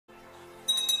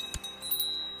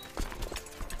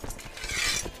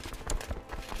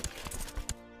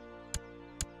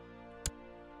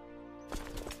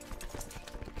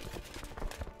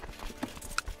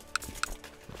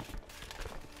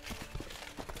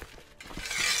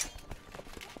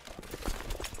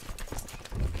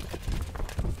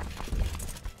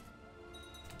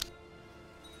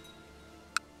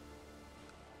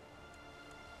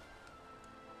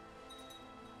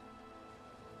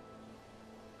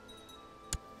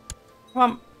Come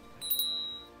on.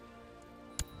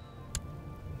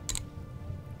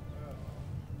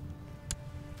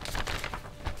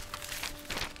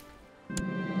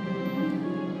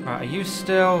 Right, are you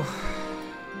still...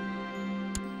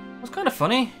 What's kind of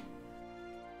funny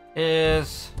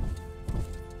is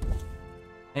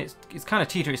it's kind of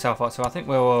teetered itself out, so I think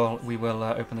we will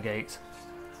open the gates.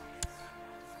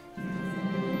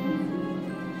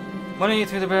 Money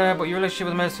through the barrier, but your relationship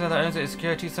with the medicine that owns it is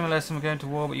security. Similar less than we're going to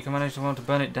war, but you can manage to want to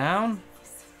burn it down.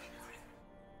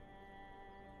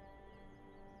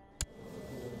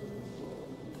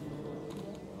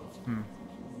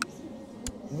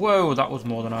 Whoa, that was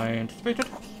more than I anticipated.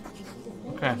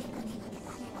 Okay.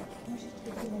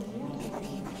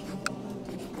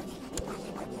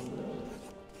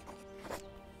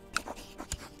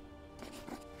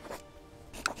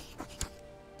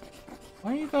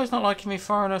 Why are you guys not liking me?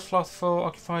 Foreigner, slothful,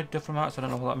 occupied diplomats? I don't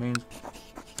know what that means.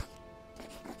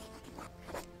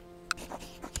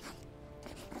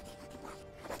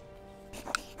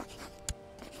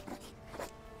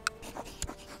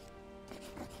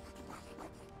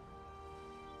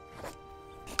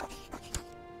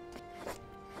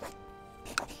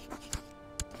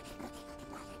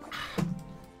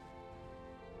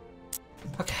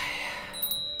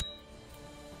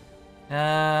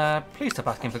 Please stop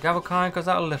asking for Gavelkind, because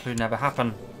that'll literally never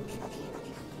happen.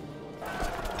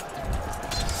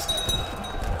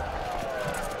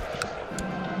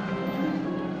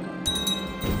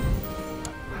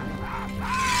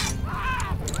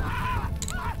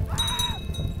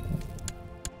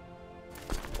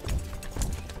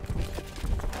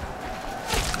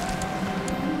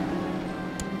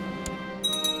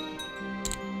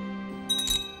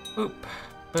 Boop,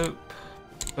 boop,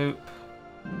 boop.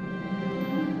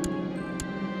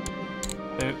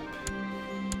 Boop.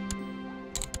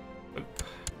 Boop.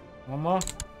 One more.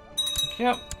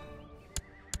 Yep.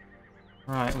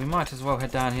 Right, we might as well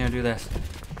head down here and do this.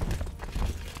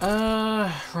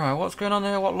 Right, what's going on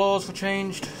there? What laws were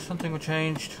changed? Something were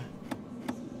changed.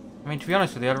 I mean, to be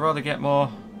honest with you, I'd rather get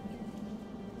more...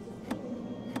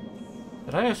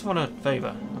 Did I just want a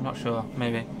favour? I'm not sure.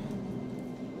 Maybe.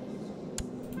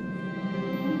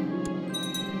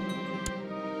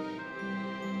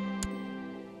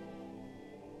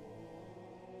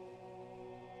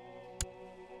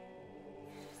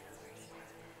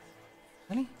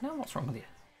 Really? No, what's wrong with you?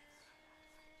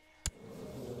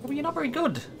 Oh, but you're not very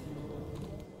good.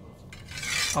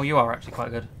 Oh, you are actually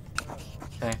quite good.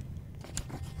 Okay.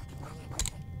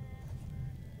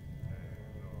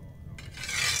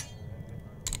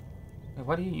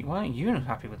 Why aren't you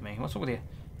happy with me? What's up with you?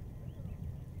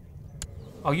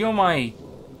 Oh, you're my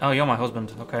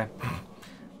husband. Okay.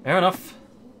 Fair enough.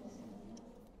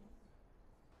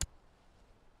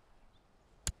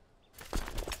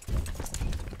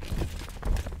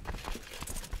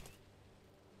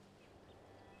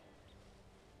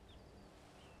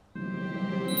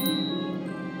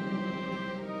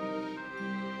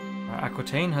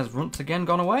 Aquitaine has once again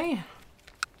gone away.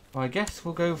 Well, I guess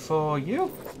we'll go for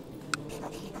you.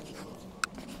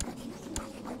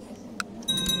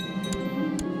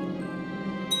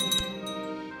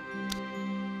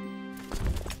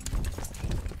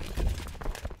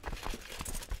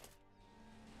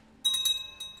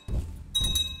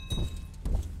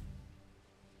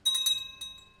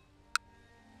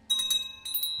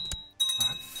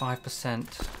 Alright,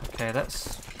 5%. Okay,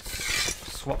 let's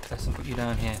swap this and put you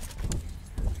down here.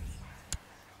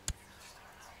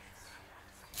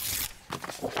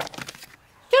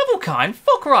 Gavelkind,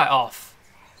 fuck right off.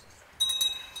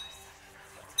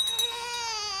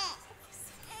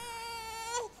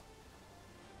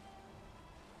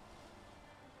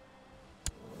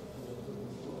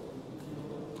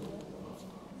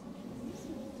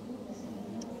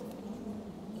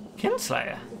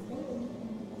 Kinslayer? I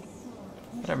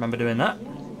don't remember doing that.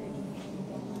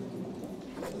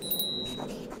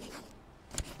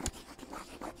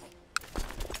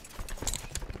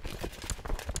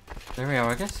 There we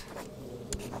are, I guess.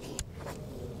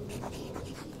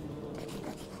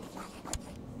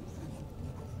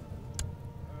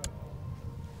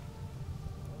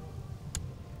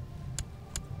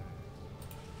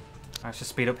 Let's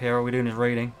just speed up here. All we're doing is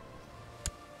raiding.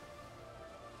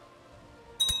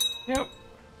 Yep.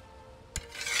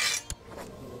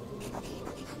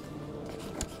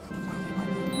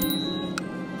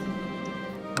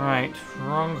 Right,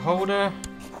 wrong holder.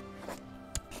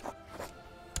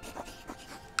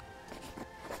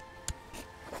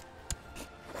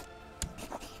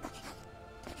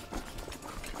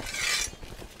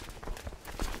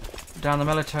 Down the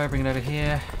military, bring it over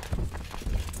here.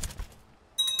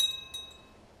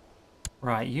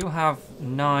 Right, you have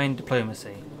 9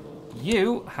 diplomacy.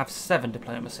 You have 7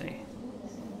 diplomacy.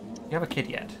 You have a kid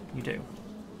yet? You do.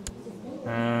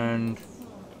 And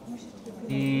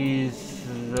he's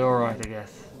alright, I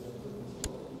guess.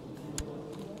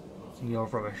 You're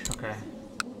rubbish, okay.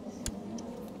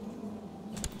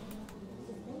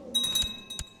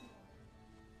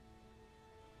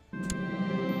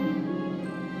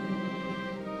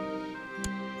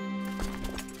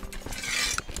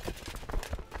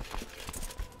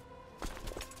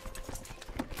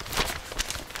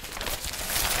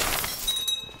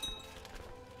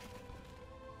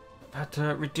 Had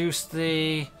to reduce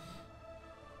the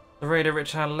rate at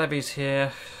which our levies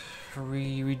here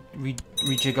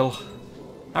rejiggle.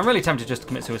 I'm really tempted just to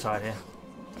commit suicide here.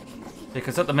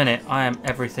 Because at the minute, I am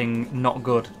everything not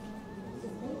good.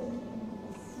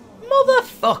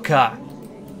 Motherfucker!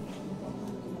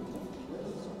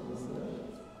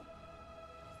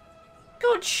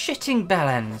 God shitting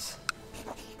bellends.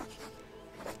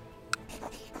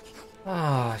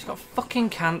 Ah, he's got fucking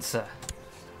cancer.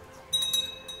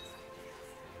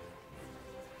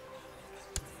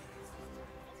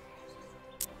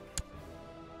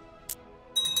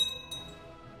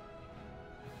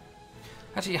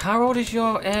 Actually, how old is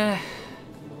your heir?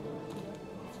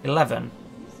 11.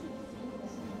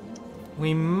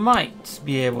 We might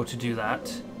be able to do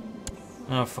that.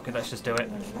 Oh, fuck it, let's just do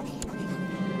it.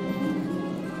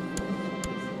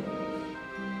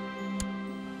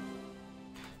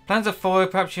 Plans are forward,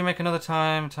 perhaps you make another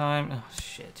time. Oh,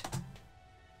 shit.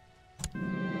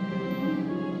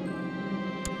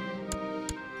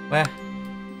 Where?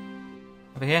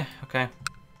 Over here? Okay.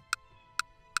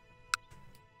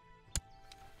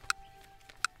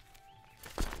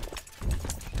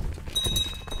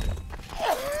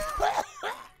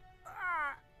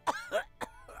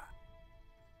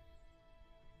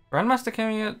 Grandmaster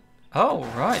carrying it. Oh,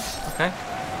 right. Okay.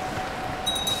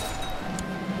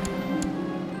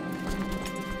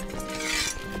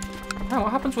 Oh,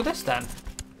 what happens with this then?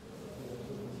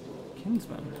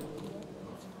 Kinsman.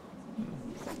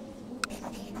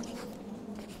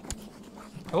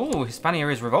 Oh, Hispania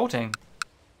is revolting.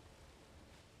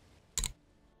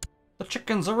 The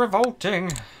chickens are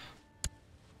revolting.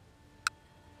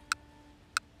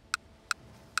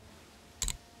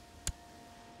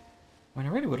 I mean, I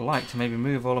really would like to maybe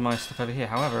move all of my stuff over here.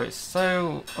 However, it's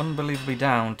so unbelievably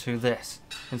down to this,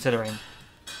 considering.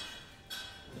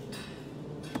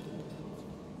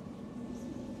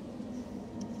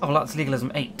 Oh, that's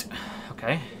legalism 8.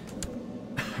 Okay.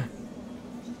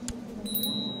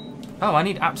 Oh, I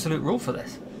need absolute rule for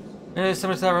this. It is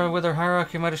similar to that with our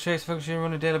hierarchy of magistrates function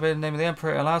run a daily by the name of the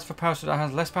Emperor. It allows for power that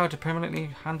has less power to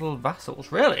permanently handle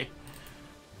vassals. Really?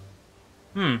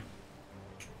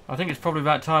 I think it's probably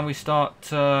about time we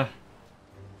start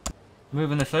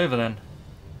moving this over then.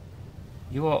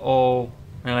 You are all...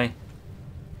 Really?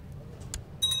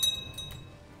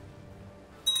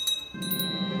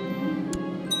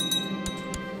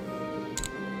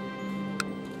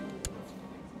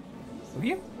 Who are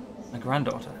you? My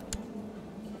granddaughter.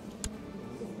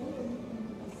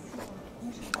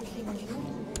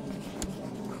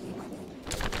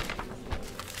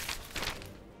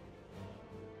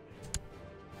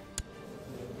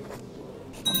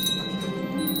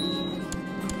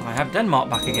 I have Denmark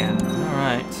back again.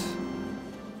 Alright.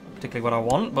 Not particularly what I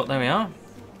want, but there we are.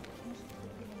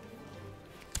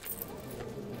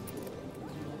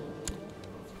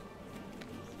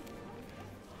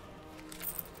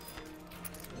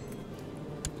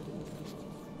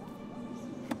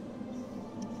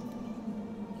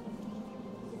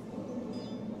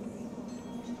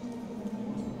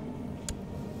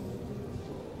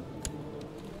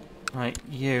 Right,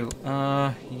 you.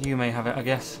 You may have it, I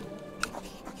guess.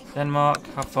 Denmark,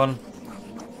 have fun.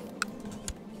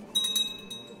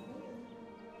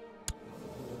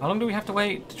 How long do we have to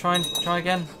wait to try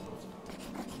again?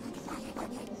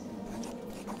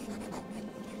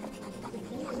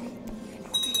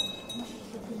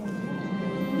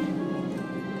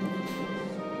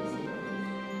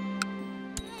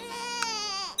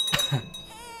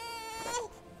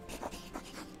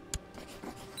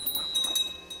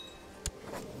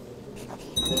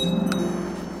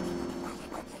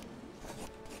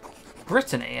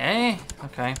 Britannia, eh?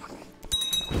 Okay.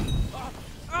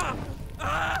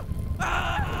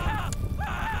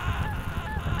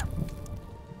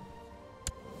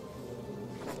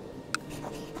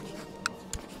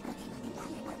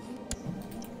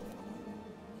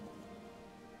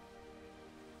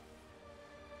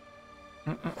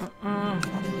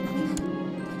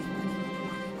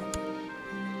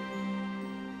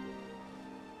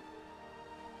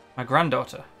 My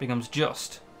granddaughter becomes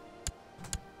just.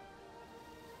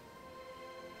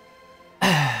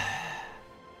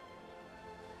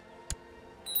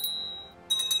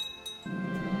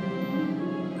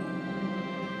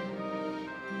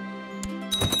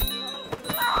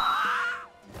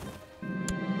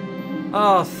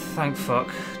 Oh, thank fuck.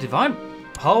 Divine...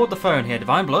 Hold the phone here.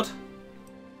 Divine Blood.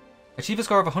 Achieve a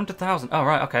score of 100,000. Oh,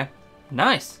 right, okay.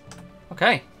 Nice.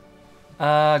 Okay.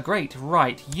 Great.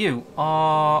 Right, you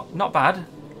are... Not bad.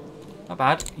 Not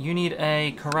bad. You need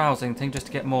a carousing thing just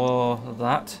to get more of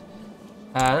that.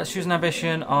 Let's choose an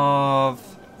ambition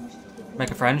of...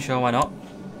 Make a friend, sure, why not?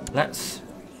 Let's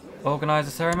organise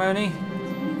a ceremony.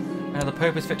 The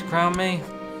Pope is fit to crown me.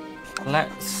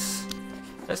 Let's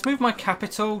move my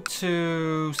capital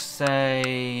to,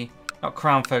 say... Not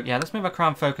crown focus. Yeah, let's move my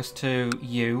crown focus to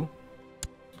you.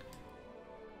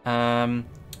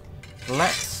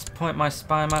 Let's point my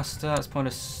spy master. Let's point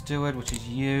a steward, which is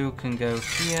you. Can go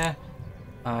here.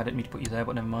 I didn't mean to put you there,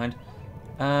 but never mind.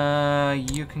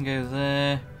 You can go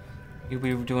there. You'll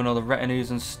be doing all the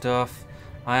retinues and stuff.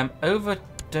 I am over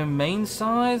domain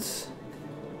size.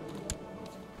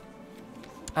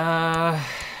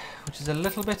 Which is a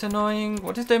little bit annoying.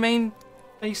 What is domain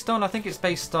based on? I think it's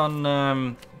based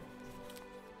on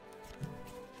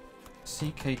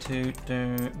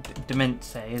CK2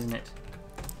 Demente, isn't it?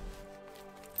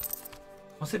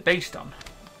 What's it based on?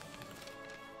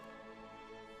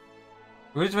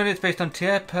 Originally it's based on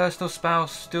tier, personal,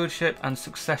 spouse, stewardship, and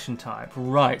succession type.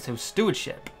 Right, so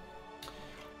stewardship.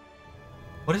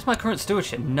 What is my current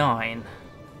stewardship? 9.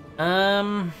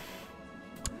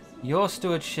 Your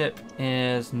stewardship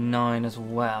is 9 as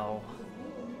well.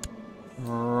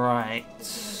 Right.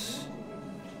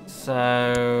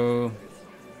 So...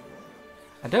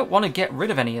 I don't want to get rid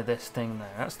of any of this thing though.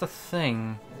 That's the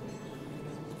thing.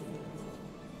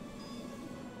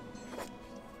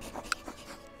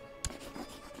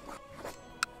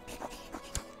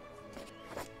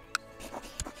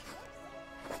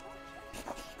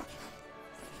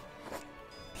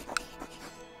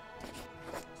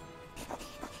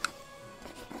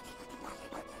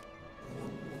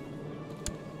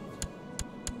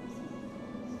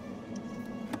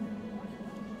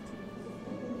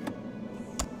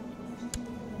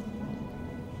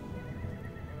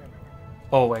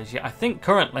 Always, yeah. I think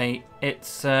currently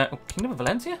it's Kingdom of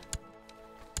Valencia?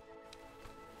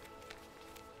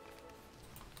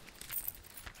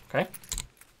 Okay.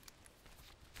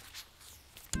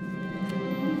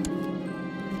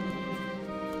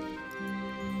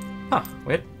 Huh,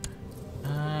 weird.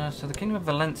 So the Kingdom of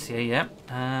Valencia, yeah,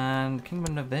 and the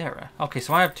Kingdom of Navarra. Okay,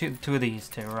 so I have two of these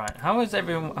two, right. How's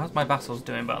my vassals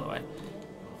doing, by the way?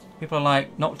 People are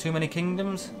like, not too many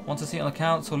kingdoms, wants a seat on the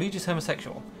council, Legis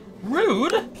homosexual.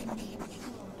 Rude! I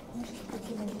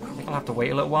think I'll have to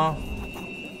wait a little while.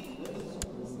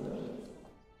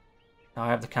 Now I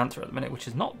have the cancer at the minute, which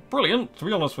is not brilliant, to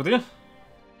be honest with you.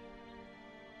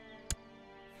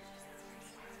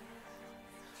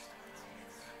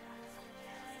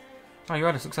 Oh, you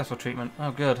had a successful treatment. Oh,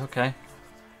 good, okay.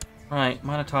 Right,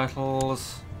 minor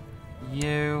titles.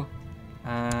 You.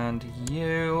 And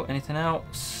you. Anything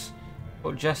else?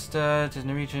 Port Jester,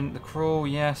 Disney Regent, the Cruel,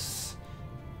 yes.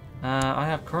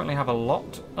 I currently have a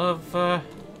lot of...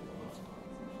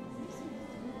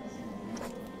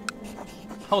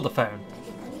 Hold the phone.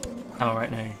 Oh,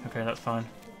 right, no. Okay, that's fine.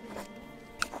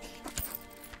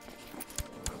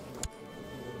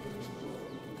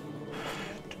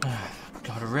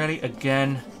 God, really?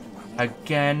 Again?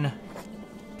 Again?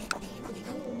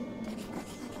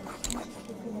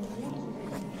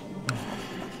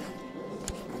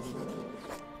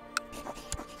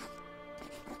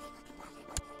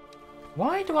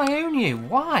 Why do I own you?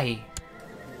 Why?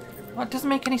 That doesn't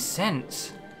make any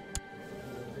sense.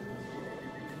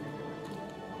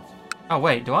 Oh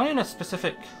wait, do I own a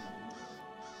specific...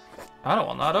 I don't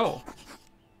want that at all.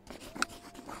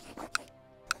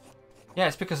 Yeah,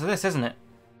 it's because of this, isn't it?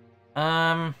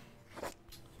 Can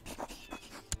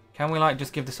we like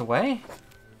just give this away?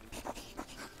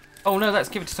 Oh no, let's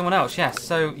give it to someone else, yes.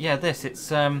 So yeah, this, it's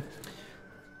so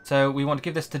we want to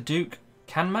give this to Duke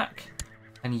Canmac.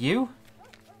 And you?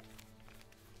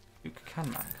 Duke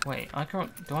Canmac. Wait, I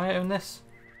can't... Do I own this?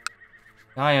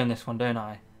 I own this one, don't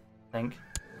I? I think.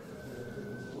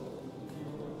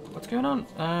 What's going on?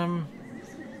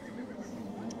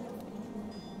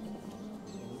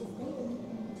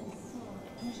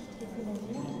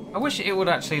 I wish it would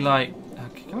actually like...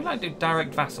 can we like do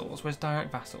direct vassals? Where's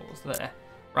direct vassals? There.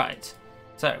 Right.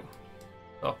 So.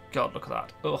 Oh god, look at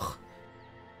that. Ugh.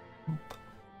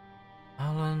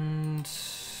 Ireland...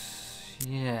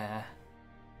 Yeah.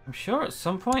 I'm sure at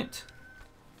some point...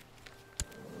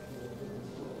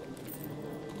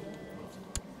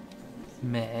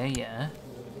 May, yeah.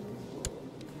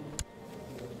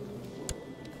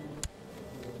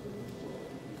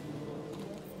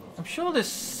 I'm sure there's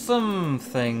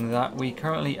something that we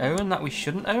currently own that we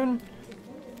shouldn't own.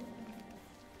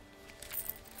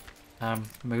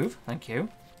 Move. Thank you.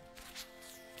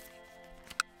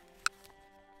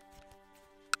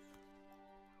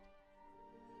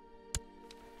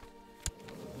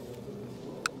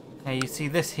 Hey, you see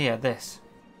this here, this.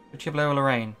 Chiblo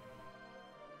Lorraine.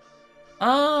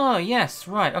 Oh, yes,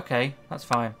 right, okay, that's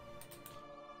fine.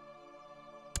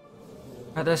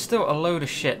 But there's still a load of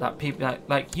shit that people,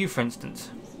 like you for instance.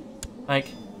 Like,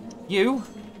 you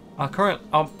are current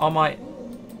on my,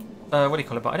 what do you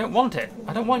call it, but I don't want it.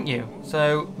 I don't want you.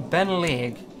 So, Ben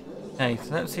League. Okay,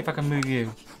 so let's see if I can move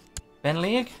you. Ben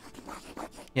League?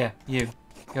 Yeah, you.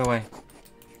 Go away.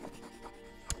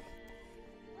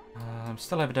 I'm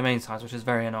still over domain size, which is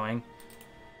very annoying.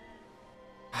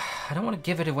 I don't want to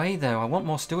give it away, though. I want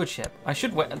more stewardship. I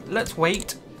should wait. Let's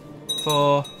wait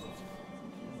for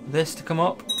this to come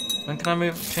up. When can I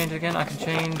change it again? I can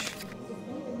change.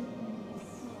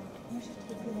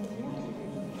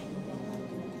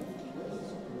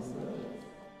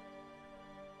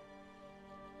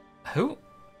 Who?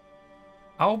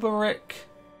 Alberic?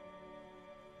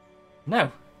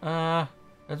 No.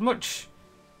 As much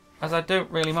as I don't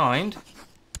really mind,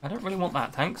 I don't really want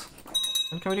that, thanks.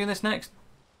 When can we do this next?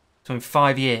 So in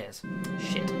 5 years.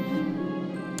 Shit.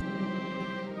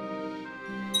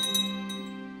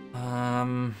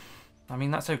 I mean,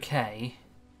 that's okay.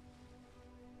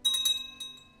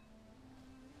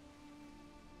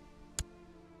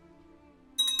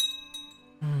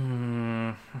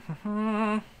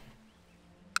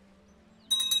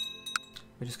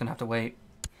 We're just gonna have to wait.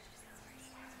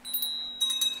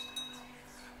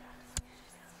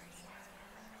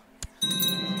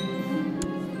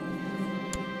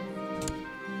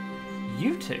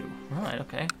 You two? Right,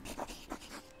 okay.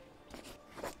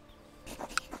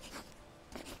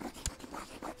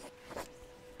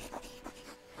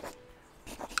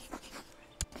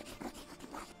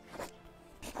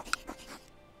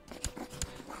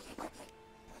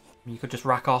 You could just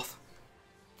rack off.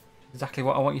 Exactly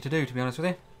what I want you to do, to be honest with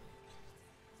you.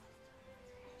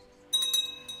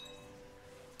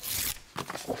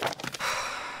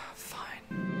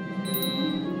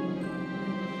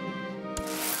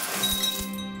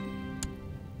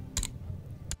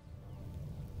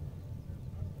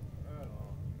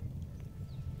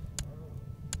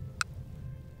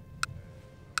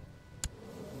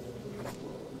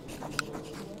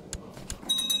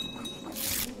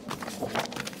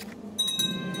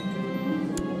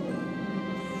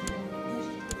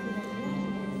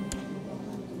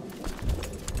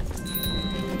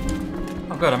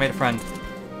 Good, I made a friend.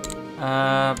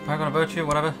 Paragon of Virtue,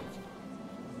 whatever.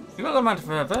 You got the amount of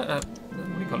what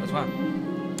do you call it as well?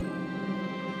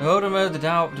 Odomer, the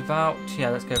devout.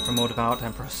 Yeah, let's go for more devout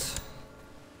Empress.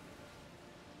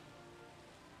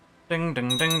 Ding,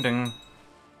 ding, ding, ding.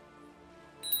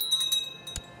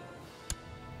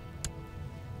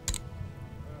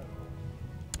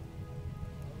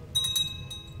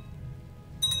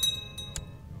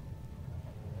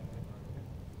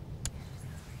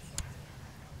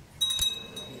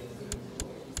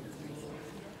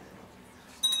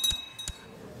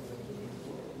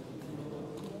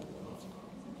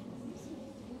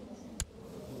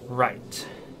 Right.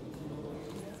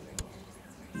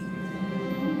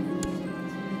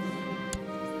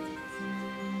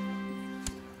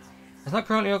 Is that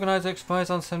currently organised? It expires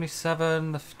on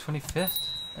 77, the 25th?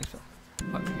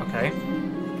 Okay.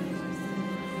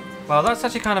 Well, that's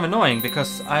actually kind of annoying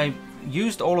because I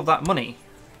used all of that money.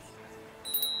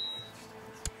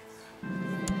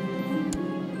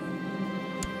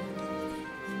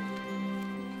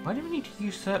 Why do we need to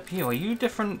usurp you? Are you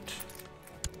different?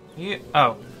 You?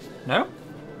 Oh. No?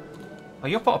 Oh,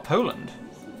 you're part of Poland.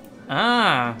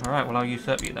 Ah, alright, well I'll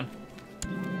usurp you then.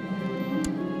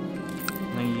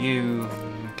 And then you...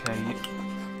 Okay.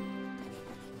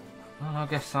 Well, I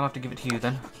guess I'll have to give it to you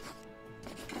then.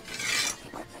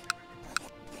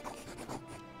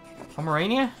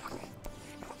 Pomerania?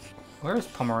 Where is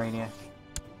Pomerania?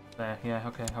 There, yeah,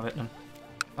 okay, have it then.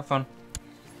 Have fun.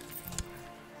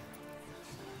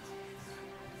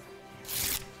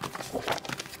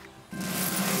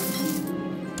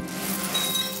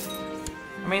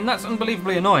 I mean, that's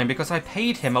unbelievably annoying because I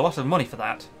paid him a lot of money for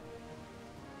that.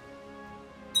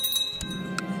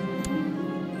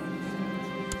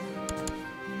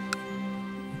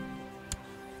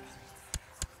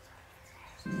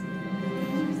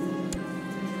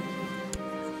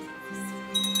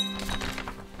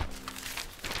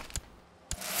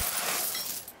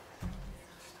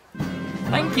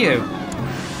 Thank you.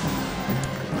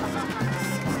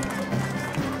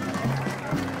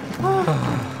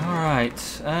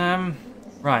 Alright,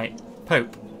 right.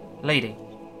 Pope. Lady.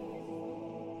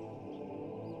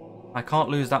 I can't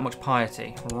lose that much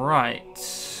piety. Right.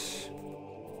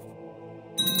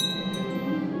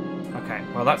 Okay,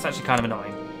 well that's actually kind of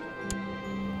annoying.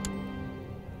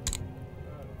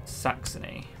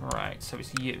 Saxony. Right, so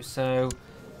it's you. So,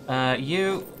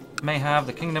 you may have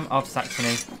the Kingdom of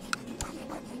Saxony.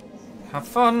 Have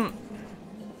fun.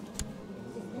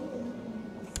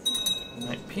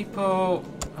 Right, people,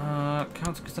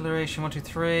 council consideration 1, 2,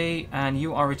 3, and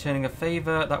you are returning a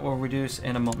favour that will reduce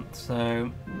in a month.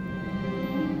 So,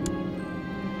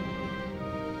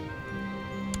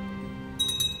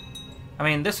 I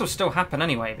mean, this will still happen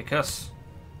anyway because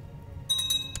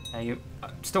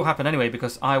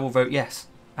I will vote yes,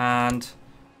 and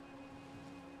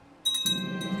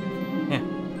yeah,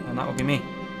 and that will be me.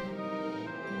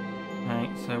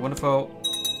 Right, so wonderful.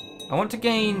 I want to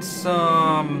gain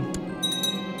some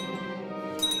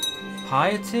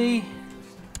piety.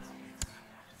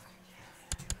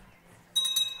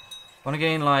 I want to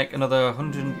gain like another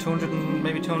 100, 200,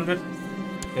 maybe 200.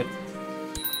 Good.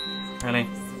 Really?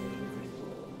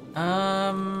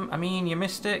 I mean, you're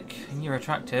mystic and you're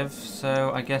attractive,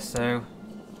 so I guess so.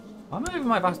 Why am I over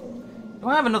my vassal? Do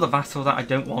I have another vassal that I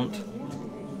don't want?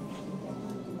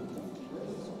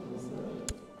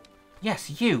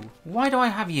 Yes, you. Why do I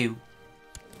have you?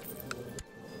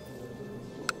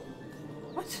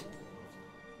 What?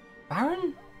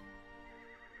 Baron?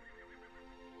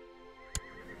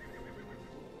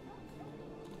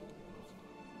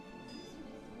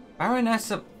 Baroness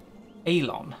of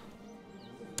Alon.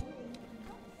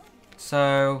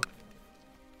 So,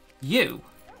 you.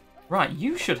 Right,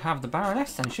 you should have the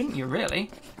Baroness then, shouldn't you,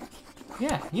 really?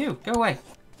 Yeah, you. Go away.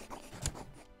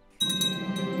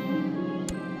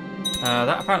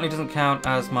 That apparently doesn't count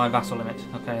as my vassal limit.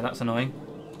 Okay, that's annoying.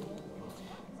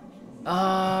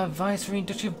 Viceroy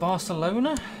Duchy of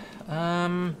Barcelona?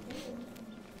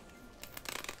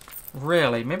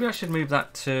 Really? Maybe I should move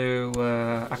that to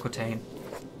Aquitaine.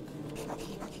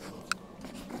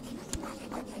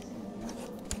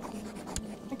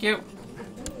 Thank you.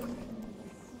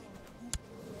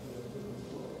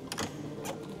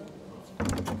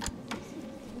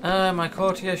 My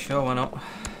courtier? Sure, why not?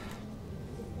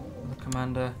 The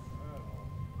commander.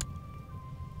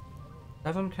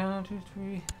 7 countries,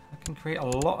 3. I can create a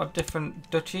lot of different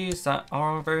duchies that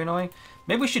are very annoying.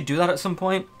 Maybe we should do that at some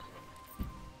point.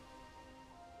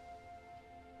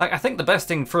 Like, I think the best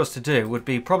thing for us to do would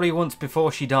be probably once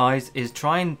before she dies is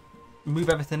try and move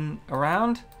everything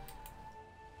around.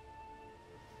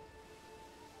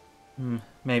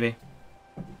 Maybe.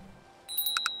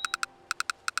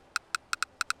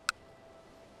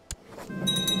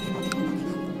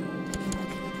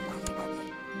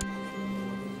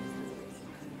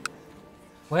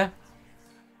 Where?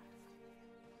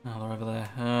 Oh, they're over there.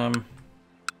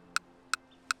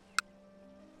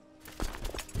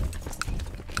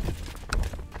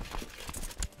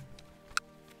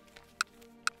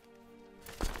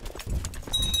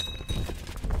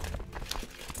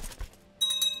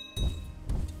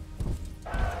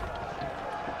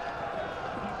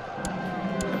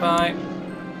 Goodbye.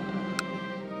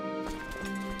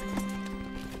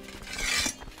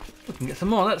 We can get some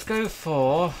more. Let's go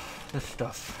for this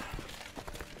stuff.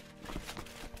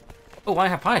 Oh, I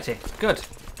have piety. Good.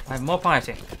 I have more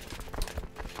piety.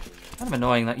 Kind of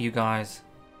annoying that you guys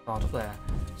start up there.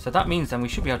 So that means then we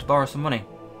should be able to borrow some money.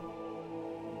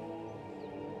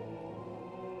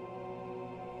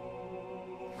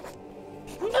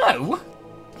 No!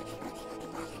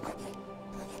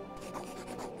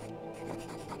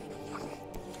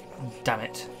 Damn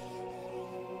it.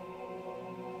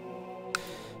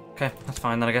 Okay, that's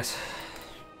fine then, I guess.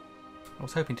 I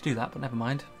was hoping to do that, but never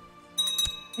mind.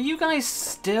 Are you guys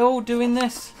still doing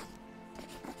this?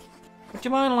 Would you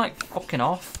mind, like, fucking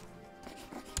off?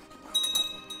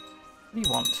 What do you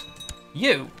want?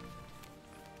 You!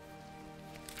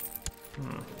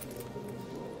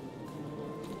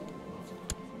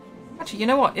 Actually, you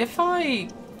know what? If I...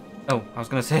 Oh, I was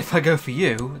going to say if I go for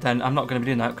you, then I'm not going to be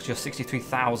doing that because you're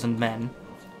 63,000 men.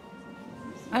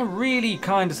 I'm really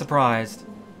kind of surprised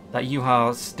that you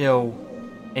are still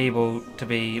able to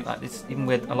be like this, even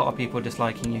with a lot of people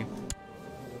disliking you.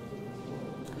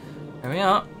 There we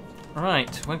are.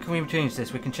 Right, when can we change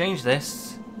this? We can change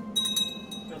this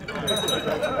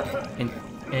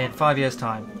in 5 years'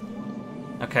 time.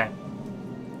 Okay.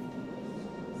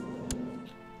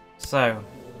 So.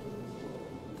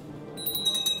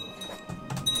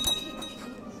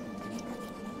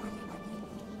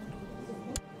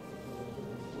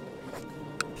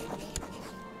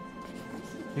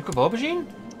 Duke of Aubergine?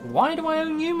 Why do I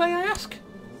own you, may I ask?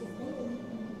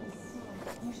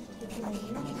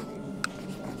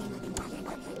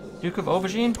 Duke of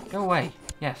Auvergne, go away.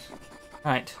 Yes.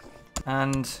 Right.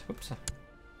 And oops.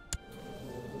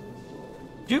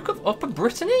 Duke of Upper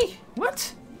Brittany?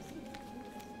 What?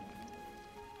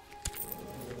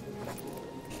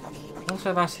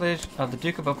 Also vassalage of the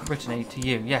Duke of Upper Brittany to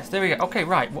you. Yes, there we go. Okay,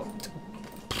 right. What?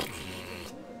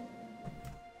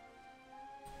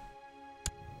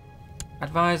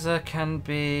 Advisor can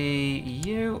be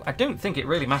you. I don't think it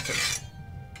really matters.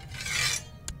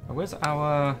 Where's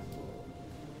our...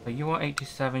 So you are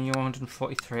 87, you are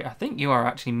 143. I think you are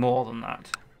actually more than that.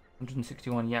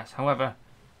 161, yes. However...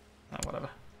 whatever.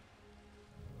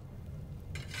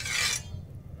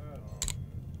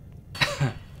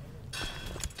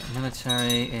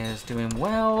 Military is doing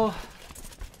well.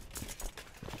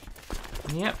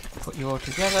 Yep, put you all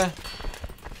together.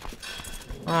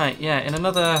 Right, yeah, in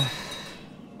another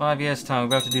 5 years' time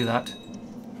we'll be able to do that.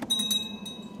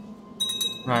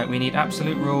 Right, we need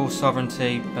absolute rule,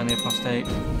 sovereignty, burn the apostate.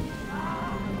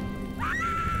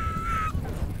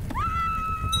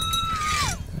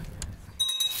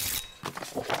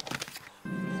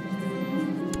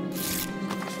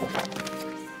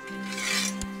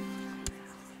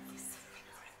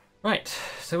 Right,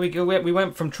 so we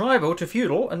went from tribal to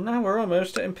feudal, and now we're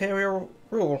almost at imperial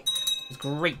rule. It's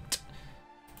great.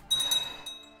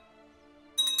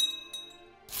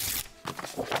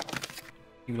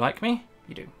 You like me?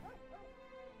 You do.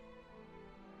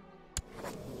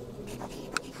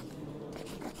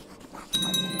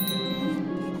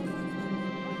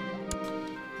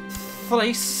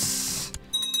 Thalace.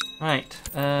 Right,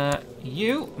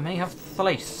 you may have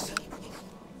Thalace.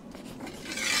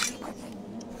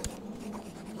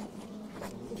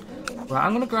 Right,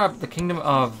 I'm going to grab the kingdom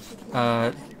of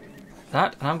that,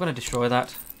 and I'm going to destroy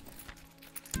that.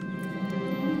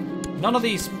 None of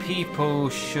these people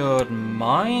should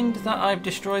mind that I've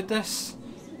destroyed this.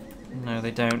 No, they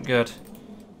don't. Good.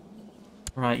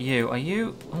 Right, you. Are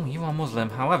you... Oh, you are Muslim.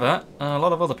 However, a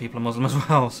lot of other people are Muslim as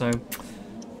well, so...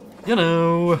 You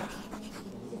know...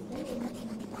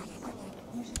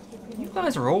 You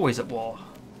guys are always at war.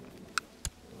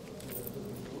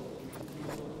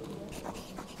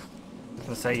 I was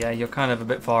going to say, yeah, you're kind of a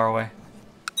bit far away.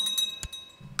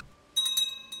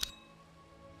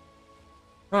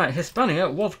 Right, Hispania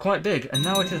was quite big, and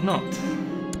now it is not.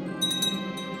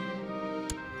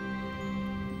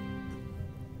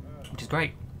 Which is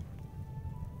great.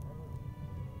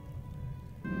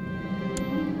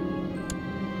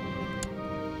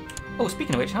 Oh,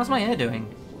 speaking of which, how's my air doing?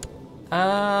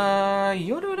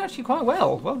 You're doing actually quite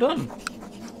well. Well done.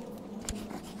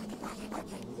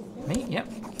 Me?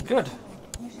 Yep. Good.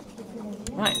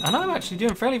 Right, and I'm actually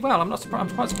doing fairly well. I'm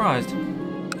quite surprised.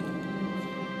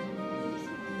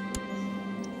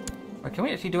 Can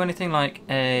we actually do anything like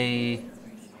a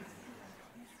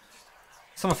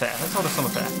summer fair? Let's hold a summer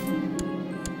fair.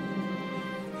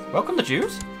 Welcome the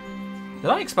Jews. Did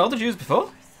I expel the Jews before?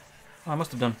 Oh, I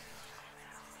must have done.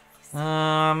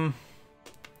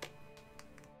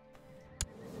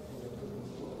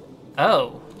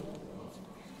 Oh.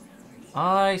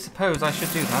 I suppose I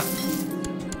should do that.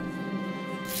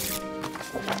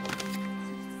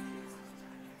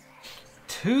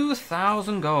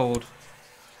 $2,000 gold.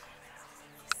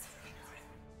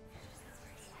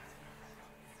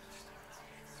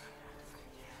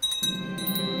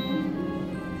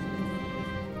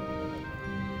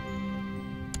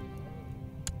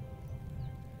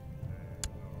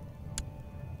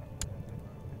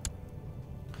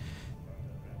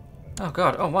 Oh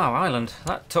god, oh wow, Ireland.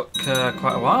 That took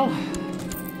quite a while.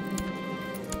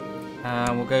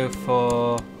 We'll go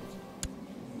for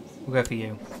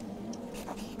you.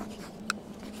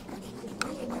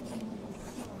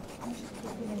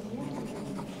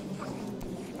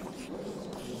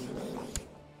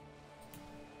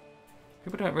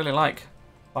 People don't really like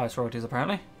bias royalties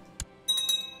apparently.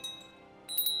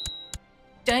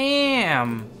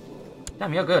 Damn!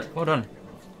 Damn, you're good. Well done.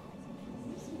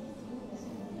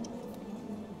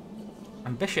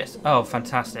 Ambitious. Oh,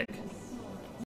 fantastic.